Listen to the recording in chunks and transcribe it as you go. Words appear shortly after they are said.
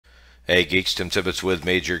Hey geeks, Tim Tibbetts with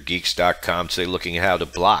MajorGeeks.com. Today looking at how to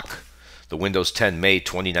block the Windows 10 May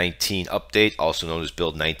 2019 update, also known as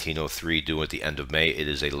Build 1903, due at the end of May. It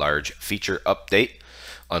is a large feature update,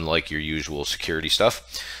 unlike your usual security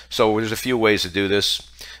stuff. So there's a few ways to do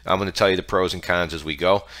this. I'm going to tell you the pros and cons as we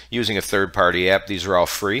go. Using a third-party app, these are all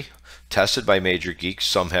free, tested by Major Geeks.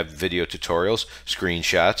 Some have video tutorials,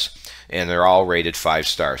 screenshots, and they're all rated 5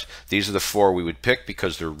 stars. These are the 4 we would pick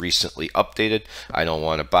because they're recently updated. I don't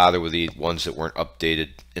want to bother with the ones that weren't updated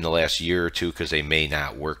in the last year or two because they may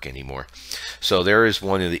not work anymore. So there is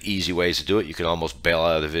one of the easy ways to do it. You can almost bail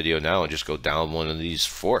out of the video now and just go down one of these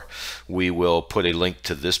 4. We will put a link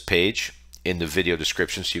to this page in the video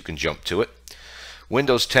description so you can jump to it.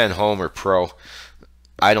 Windows 10 Home or Pro,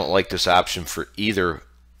 I don't like this option for either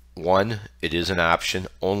one. It is an option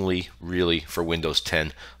only really for Windows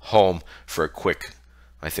 10 Home for a quick,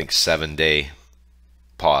 I think, 7-day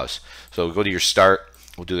pause. So go to your start.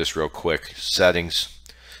 We'll do this real quick. Settings,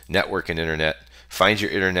 network and internet. Find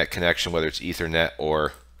your internet connection, whether it's Ethernet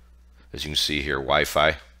or, as you can see here,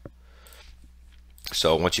 Wi-Fi.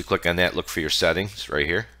 So once you click on that, look for your settings right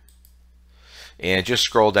here. And just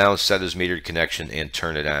scroll down, set as metered connection, and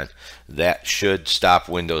turn it on. That should stop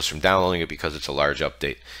Windows from downloading it because it's a large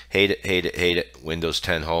update. Hate it, hate it, hate it. Windows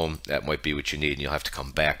 10 Home, that might be what you need, and you'll have to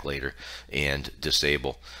come back later and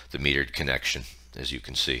disable the metered connection, as you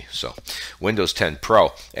can see. So Windows 10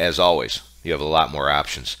 Pro, as always, you have a lot more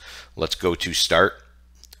options. Let's go to Start,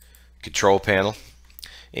 Control Panel,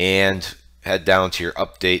 and head down to your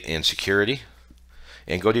Update and Security,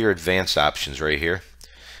 and go to your Advanced options right here.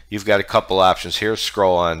 You've got a couple options here.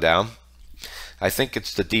 Scroll on down. I think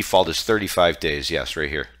it's the default is 35 days. Yes, right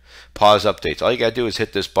here. Pause updates. All you got to do is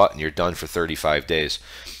hit this button. You're done for 35 days.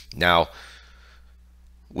 Now,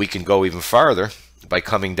 we can go even farther by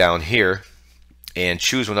coming down here and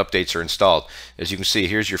choose when updates are installed. As you can see,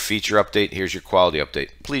 here's your feature update, here's your quality update.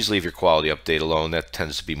 Please leave your quality update alone. That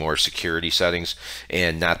tends to be more security settings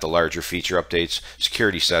and not the larger feature updates.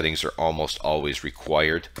 Security settings are almost always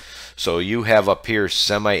required. So you have up here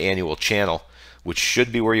semi-annual channel, which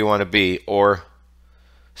should be where you want to be, or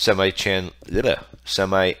semi-annual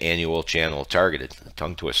channel targeted.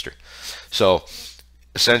 Tongue twister. So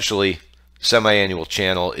essentially, semi-annual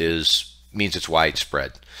channel means it's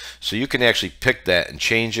widespread. So you can actually pick that and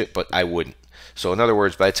change it, but I wouldn't. So in other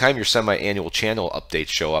words, by the time your semi-annual channel updates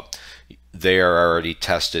show up, they are already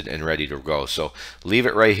tested and ready to go. So leave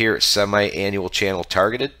it right here at semi-annual channel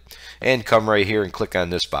targeted, and come right here and click on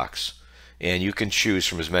this box. And you can choose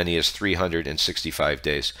from as many as 365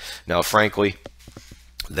 days. Now, frankly,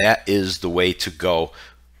 that is the way to go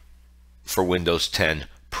for Windows 10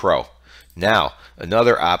 Pro. Now,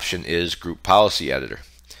 another option is Group Policy Editor.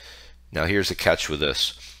 Now, here's the catch with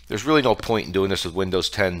this. There's really no point in doing this with Windows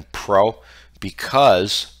 10 Pro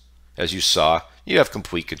because, as you saw, you have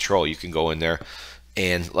complete control. You can go in there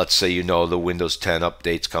and let's say you know the Windows 10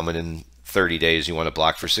 update's coming in 30 days. You want to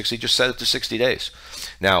block for 60, just set it to 60 days.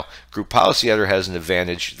 Now, Group Policy Editor has an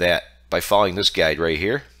advantage that by following this guide right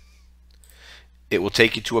here, it will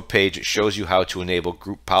take you to a page that shows you how to enable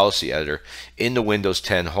Group Policy Editor in the Windows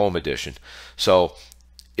 10 Home Edition. So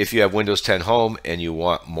if you have Windows 10 Home and you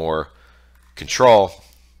want more control,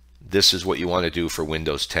 this is what you want to do for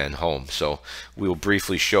Windows 10 Home. So we will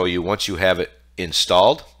briefly show you. Once you have it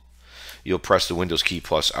installed, you'll press the Windows key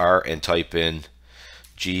plus R and type in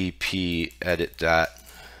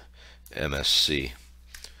gpedit.msc.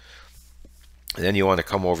 And then you want to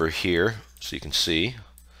come over here so you can see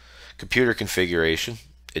computer configuration,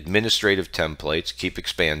 administrative templates, keep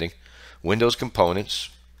expanding, Windows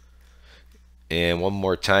components, and one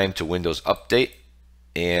more time to Windows Update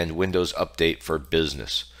and Windows Update for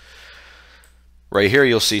Business. Right here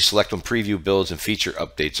you'll see select when preview builds and feature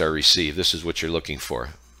updates are received. This is what you're looking for.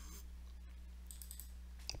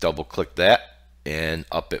 Double click that and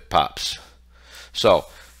up it pops. So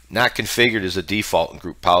not configured as a default in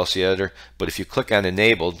Group Policy Editor, but if you click on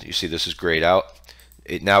enabled, you see this is grayed out.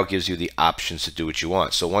 It now gives you the options to do what you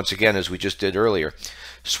want. So once again, as we just did earlier,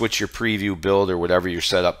 switch your preview build or whatever you're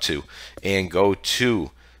set up to and go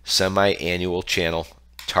to semi-annual channel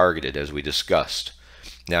targeted as we discussed.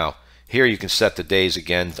 Now here you can set the days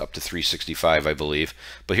again up to 365, I believe,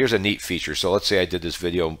 but here's a neat feature. So let's say I did this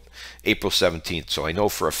video April 17th, so I know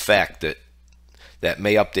for a fact that that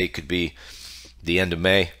May update could be the end of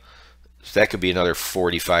May. So that could be another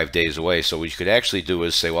 45 days away. So what you could actually do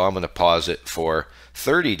is say, well, I'm going to pause it for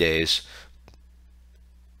 30 days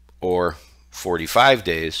or 45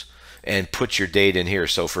 days and put your date in here.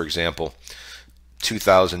 So for example,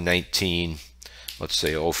 2019, let's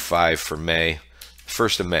say 05 for May,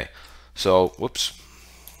 1st of May. So, whoops.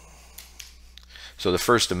 So the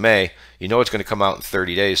 1st of May, you know it's going to come out in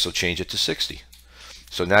 30 days, so change it to 60.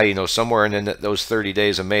 So now you know somewhere in those 30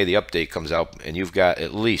 days of May the update comes out, and you've got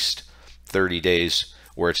at least 30 days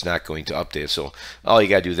where it's not going to update. So all you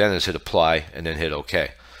got to do then is hit apply and then hit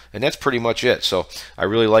OK. And that's pretty much it. So I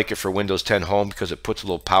really like it for Windows 10 Home because it puts a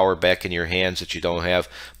little power back in your hands that you don't have.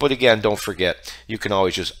 But again, don't forget, you can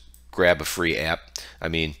always just grab a free app. I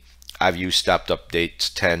mean, I've used Stopped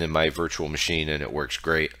Updates 10 in my virtual machine and it works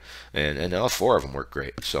great. And all 4 of them work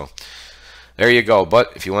great. So there you go.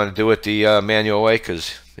 But if you want to do it the manual way,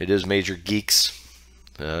 because it is Major Geeks,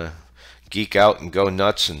 geek out and go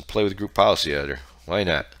nuts and play with Group Policy Editor. Why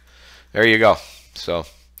not? There you go. So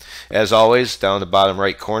as always, down the bottom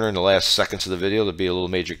right corner in the last seconds of the video, there'll be a little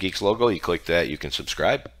Major Geeks logo. You click that, you can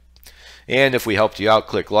subscribe. And if we helped you out,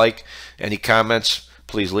 click like. Any comments,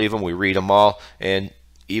 please leave them. We read them all. And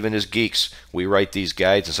even as geeks, we write these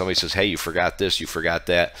guides and somebody says, hey, you forgot this, you forgot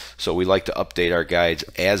that. So we like to update our guides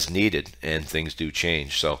as needed, and things do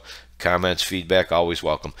change. So comments, feedback, always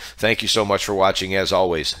welcome. Thank you so much for watching. As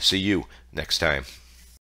always, see you next time.